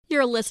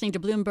You're listening to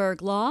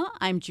Bloomberg Law.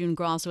 I'm June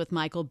Grosso with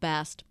Michael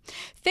Best.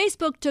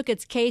 Facebook took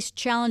its case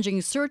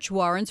challenging search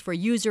warrants for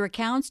user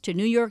accounts to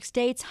New York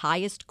State's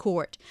highest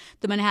court.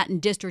 The Manhattan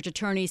District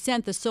Attorney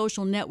sent the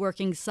social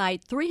networking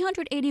site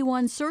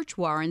 381 search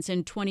warrants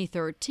in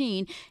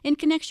 2013 in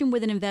connection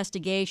with an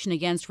investigation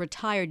against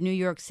retired New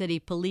York City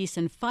police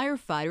and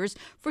firefighters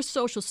for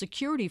Social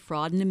Security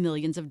fraud in the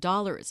millions of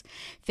dollars.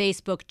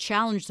 Facebook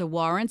challenged the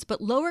warrants,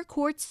 but lower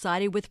courts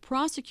sided with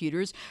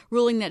prosecutors,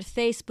 ruling that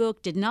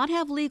Facebook did not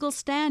have legal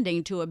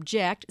standing to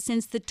object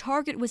since the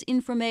target was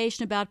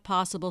information about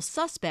possible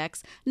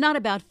suspects, not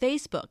about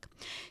Facebook.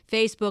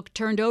 Facebook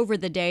turned over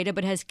the data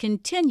but has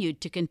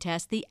continued to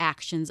contest the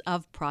actions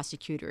of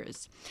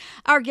prosecutors.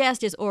 Our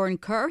guest is Oren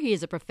Kerr. He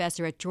is a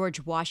professor at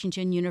George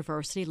Washington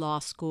University Law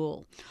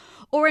School.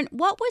 Oren,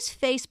 what was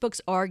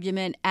Facebook's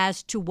argument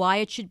as to why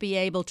it should be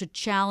able to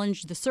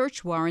challenge the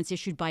search warrants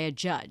issued by a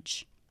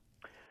judge?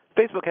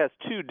 Facebook has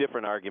two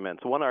different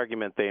arguments. One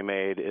argument they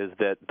made is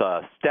that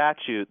the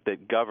statute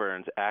that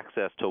governs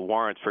access to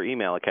warrants for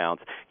email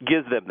accounts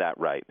gives them that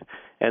right.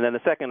 And then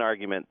the second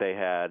argument they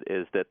had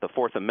is that the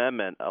Fourth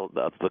Amendment of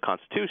the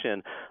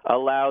Constitution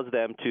allows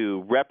them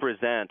to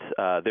represent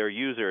their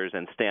users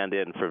and stand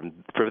in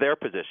for their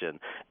position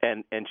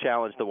and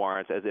challenge the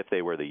warrants as if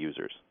they were the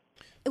users.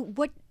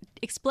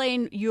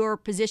 Explain your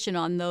position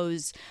on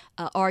those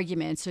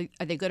arguments.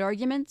 Are they good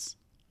arguments?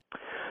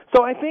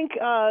 So I think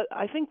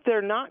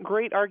they're not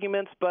great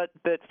arguments, but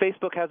that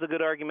Facebook has a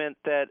good argument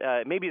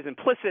that maybe is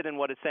implicit in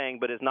what it's saying,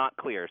 but is not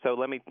clear. So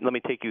let me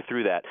take you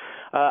through that.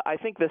 I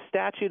think the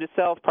statute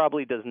itself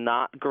probably does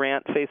not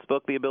grant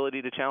Facebook the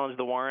ability to challenge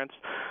the warrants.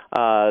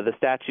 The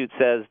statute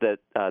says that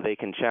they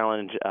can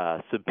challenge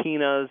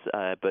subpoenas,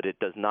 but it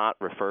does not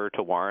refer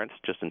to warrants,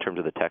 just in terms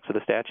of the text of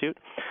the statute.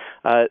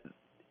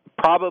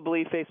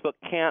 Probably Facebook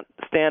can't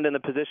stand in the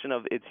position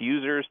of its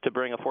users to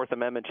bring a Fourth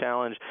Amendment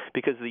challenge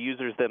because the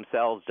users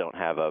themselves don't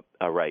have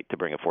a right to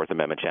bring a Fourth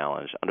Amendment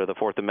challenge. Under the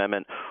Fourth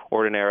Amendment,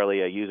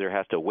 ordinarily a user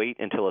has to wait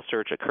until a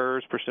search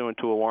occurs pursuant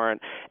to a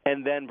warrant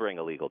and then bring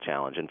a legal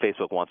challenge. And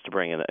Facebook wants to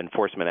bring an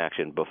enforcement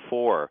action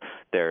before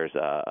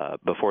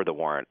before the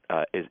warrant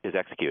is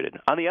executed.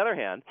 On the other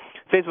hand,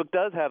 Facebook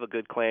does have a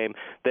good claim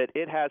that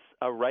it has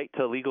a right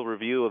to legal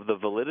review of the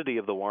validity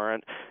of the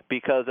warrant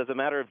because as a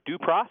matter of due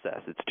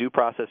process, its due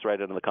process right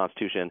under the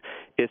Constitution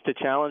is to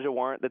challenge a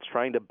warrant that's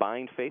trying to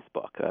bind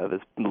Facebook. This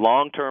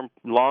long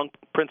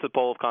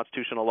principle of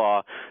constitutional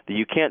law that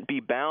you can't be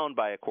bound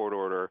by a court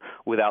order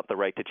without the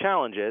right to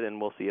challenge it,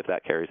 and we'll see if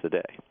that carries the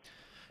day.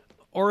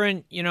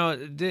 Oren,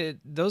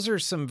 those are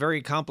some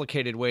very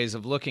complicated ways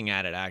of looking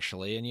at it,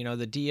 actually. And,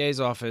 the DA's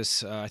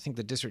office, I think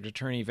the District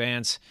Attorney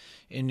Vance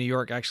in New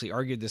York actually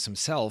argued this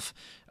himself.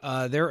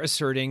 They're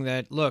asserting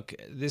that, look,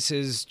 this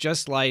is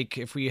just like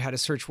if we had a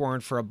search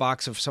warrant for a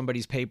box of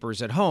somebody's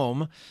papers at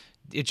home.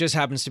 It just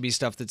happens to be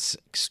stuff that's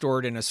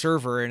stored in a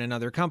server in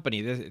another company.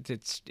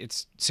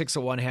 It's 6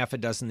 of one, half a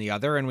dozen the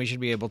other, and we should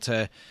be able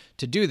to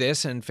do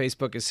this. And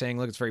Facebook is saying,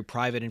 look, it's very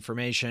private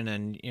information,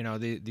 and,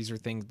 these are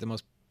things, the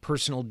most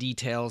personal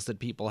details that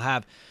people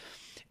have.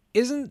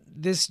 Isn't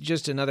this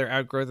just another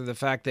outgrowth of the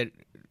fact that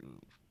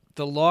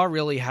the law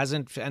really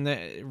hasn't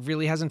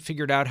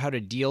figured out how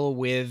to deal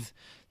with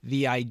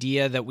the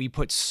idea that we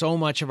put so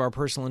much of our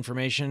personal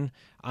information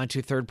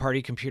onto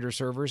third-party computer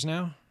servers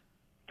now?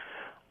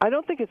 I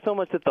don't think it's so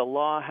much that the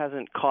law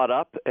hasn't caught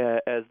up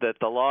as that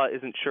the law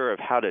isn't sure of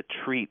how to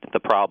treat the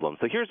problem.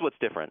 So here's what's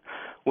different.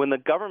 When the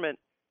government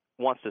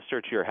wants to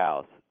search your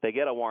house, they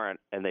get a warrant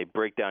and they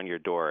break down your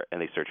door and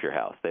they search your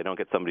house. They don't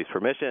get somebody's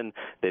permission.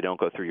 They don't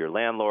go through your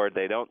landlord.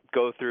 They don't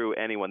go through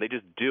anyone. They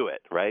just do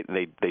it, right? And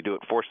they do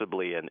it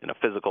forcibly in a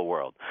physical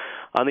world.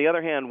 On the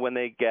other hand, when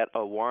they get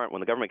a warrant,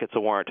 when the government gets a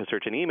warrant to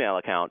search an email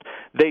account,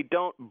 they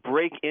don't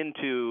break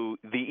into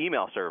the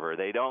email server.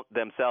 They don't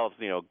themselves,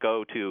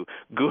 go to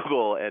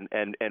Google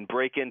and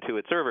break into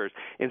its servers.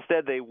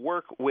 Instead, they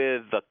work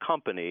with the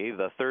company,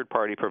 the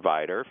third-party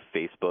provider,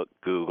 Facebook,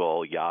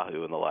 Google,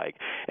 Yahoo, and the like,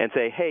 and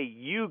say, hey,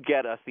 you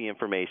get us the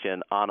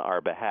information on our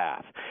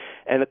behalf.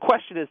 And the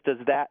question is, does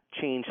that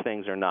change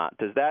things or not?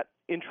 Does that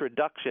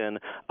introduction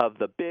of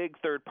the big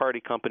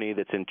third-party company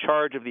that's in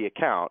charge of the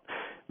account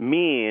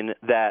mean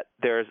that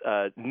there's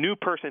a new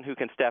person who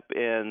can step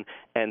in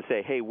and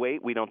say, hey,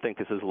 wait, we don't think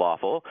this is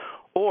lawful?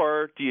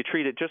 Or do you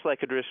treat it just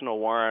like a traditional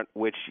warrant,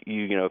 which,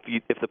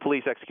 if the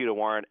police execute a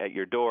warrant at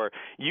your door,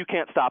 you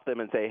can't stop them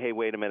and say, hey,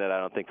 wait a minute, I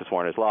don't think this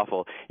warrant is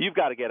lawful. You've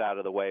got to get out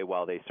of the way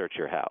while they search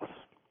your house.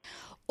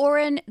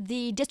 Oren,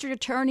 the district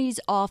attorney's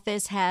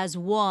office has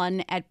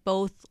won at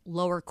both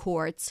lower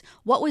courts.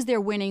 What was their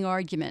winning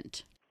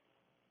argument?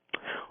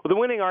 Well, the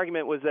winning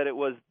argument was that it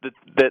was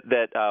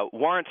that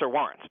warrants are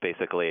warrants,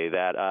 basically,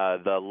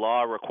 that the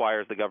law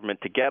requires the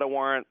government to get a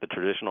warrant. The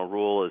traditional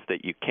rule is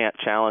that you can't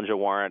challenge a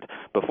warrant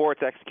before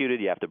it's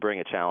executed. You have to bring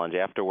a challenge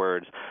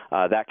afterwards.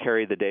 That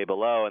carried the day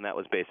below, and that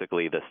was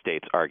basically the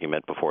state's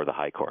argument before the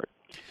high court.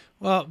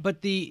 Well,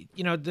 but the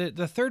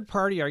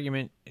third-party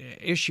argument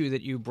issue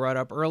that you brought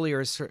up earlier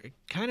is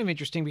kind of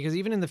interesting because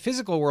even in the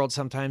physical world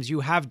sometimes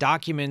you have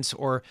documents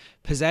or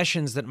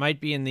possessions that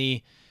might be in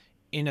the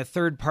in a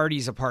third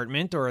party's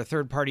apartment or a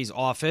third party's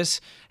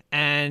office,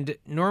 and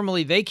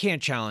normally they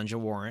can't challenge a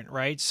warrant,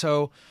 right?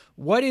 So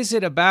what is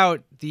it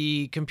about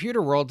the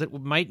computer world that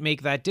might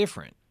make that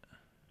different?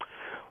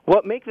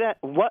 What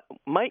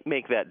might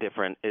make that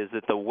different is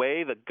that the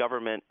way the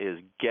government is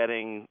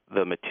getting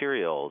the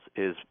materials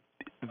is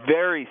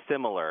very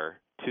similar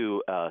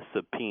to a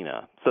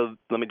subpoena. So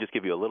let me just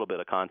give you a little bit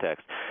of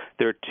context.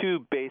 There are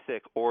two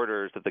basic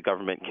orders that the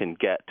government can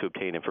get to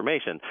obtain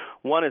information.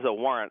 One is a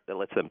warrant that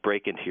lets them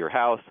break into your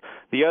house.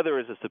 The other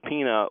is a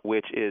subpoena,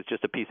 which is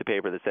just a piece of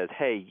paper that says,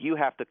 hey, you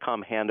have to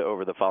come hand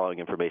over the following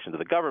information to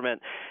the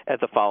government at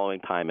the following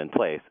time and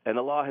place. And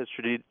the law has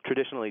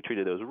traditionally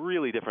treated those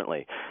really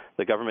differently.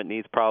 The government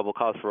needs probable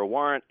cause for a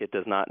warrant. It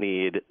does not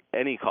need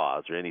any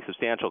cause or any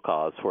substantial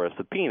cause for a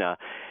subpoena.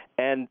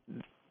 And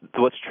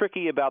what's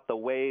tricky about the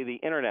way the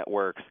Internet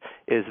works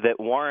is that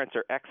warrants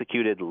are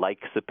executed like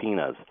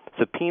subpoenas.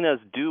 Subpoenas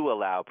do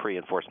allow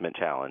pre-enforcement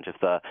challenge. If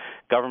the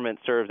government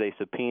serves a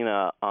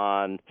subpoena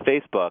on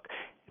Facebook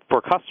for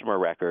customer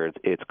records,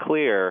 it's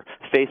clear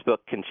Facebook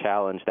can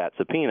challenge that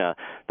subpoena.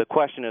 The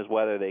question is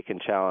whether they can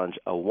challenge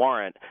a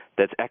warrant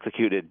that's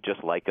executed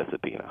just like a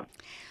subpoena.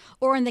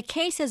 Orrin, the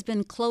case has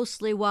been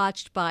closely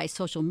watched by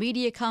social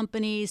media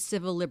companies,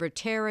 civil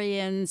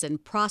libertarians,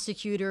 and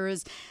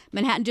prosecutors.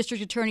 Manhattan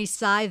District Attorney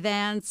Cy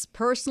Vance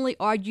personally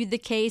argued the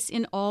case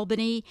in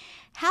Albany.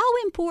 How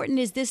important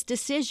is this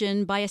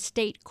decision by a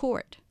state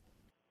court?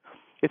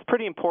 It's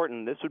pretty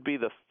important. This would be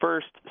the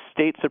first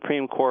state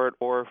Supreme Court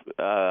or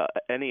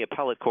any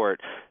appellate court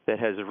that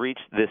has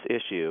reached this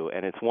issue,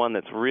 and it's one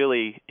that's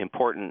really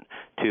important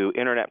to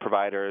Internet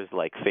providers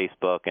like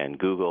Facebook and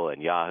Google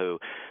and Yahoo.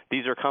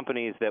 These are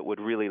companies that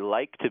would really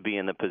like to be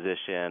in the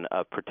position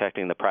of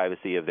protecting the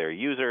privacy of their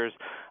users,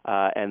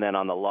 and then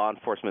on the law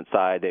enforcement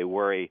side, they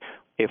worry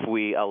if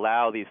we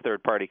allow these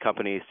third-party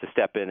companies to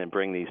step in and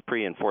bring these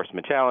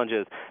pre-enforcement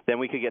challenges, then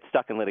we could get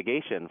stuck in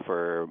litigation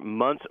for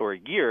months or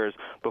years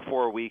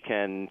before we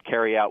can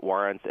carry out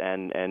warrants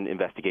and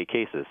investigate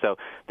cases. So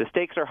the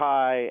stakes are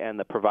high, and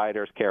the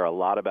providers care a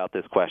lot about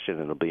this question,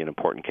 and it'll be an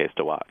important case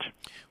to watch.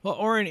 Well,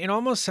 Orrin, it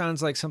almost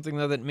sounds like something,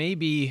 though, that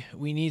maybe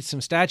we need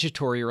some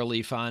statutory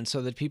relief on so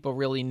that people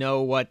really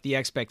know what the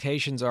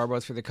expectations are,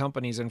 both for the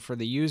companies and for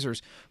the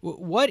users.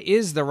 What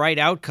is the right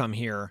outcome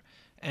here?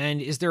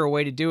 And is there a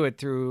way to do it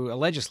through a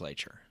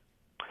legislature?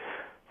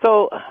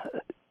 So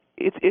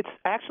it's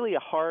actually a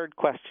hard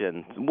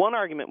question. One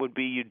argument would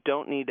be you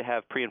don't need to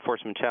have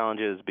pre-enforcement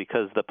challenges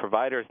because the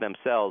providers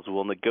themselves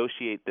will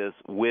negotiate this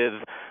with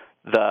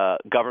the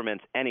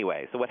governments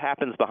anyway. So what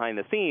happens behind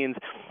the scenes,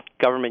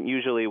 government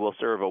usually will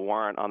serve a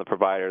warrant on the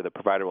provider. The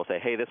provider will say,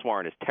 hey, this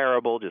warrant is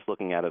terrible, just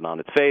looking at it on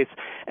its face.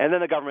 And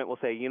then the government will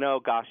say,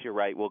 gosh, you're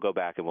right, we'll go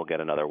back and we'll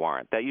get another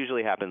warrant. That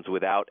usually happens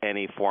without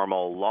any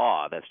formal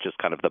law. That's just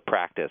kind of the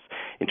practice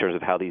in terms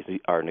of how these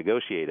are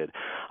negotiated.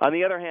 On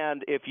the other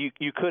hand, if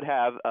you could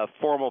have a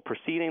formal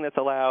proceeding that's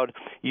allowed,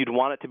 you'd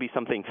want it to be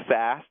something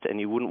fast, and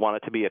you wouldn't want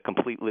it to be a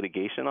complete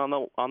litigation on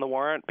the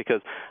warrant,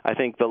 because I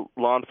think the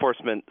law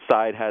enforcement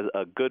side has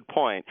a good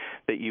point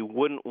that you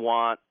wouldn't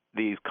want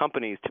these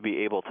companies to be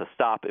able to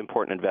stop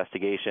important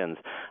investigations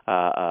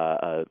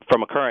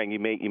from occurring. You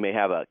may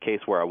have a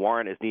case where a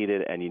warrant is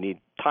needed and you need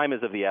time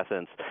is of the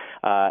essence,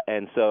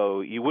 and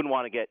so you wouldn't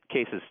want to get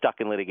cases stuck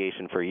in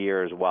litigation for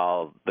years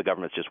while the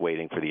government's just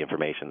waiting for the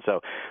information. So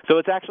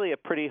it's actually a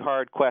pretty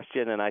hard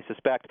question, and I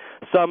suspect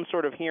some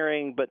sort of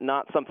hearing, but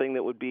not something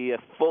that would be a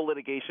full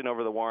litigation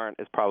over the warrant,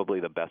 is probably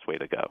the best way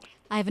to go.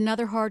 I have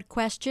another hard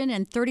question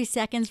and 30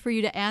 seconds for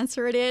you to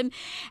answer it in.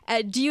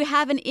 Do you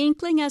have an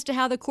inkling as to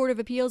how the Court of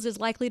Appeals is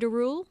likely to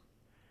rule?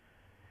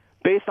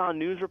 Based on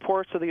news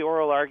reports of the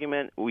oral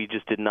argument, we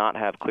just did not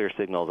have clear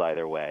signals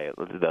either way.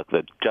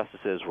 The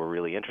justices were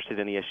really interested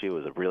in the issue.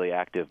 It was a really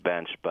active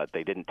bench, but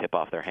they didn't tip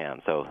off their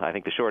hands. So I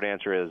think the short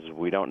answer is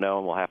we don't know,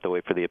 and we'll have to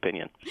wait for the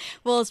opinion.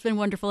 Well, it's been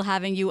wonderful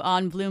having you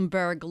on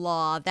Bloomberg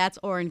Law. That's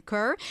Orrin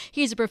Kerr.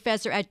 He's a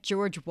professor at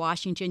George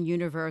Washington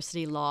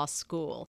University Law School.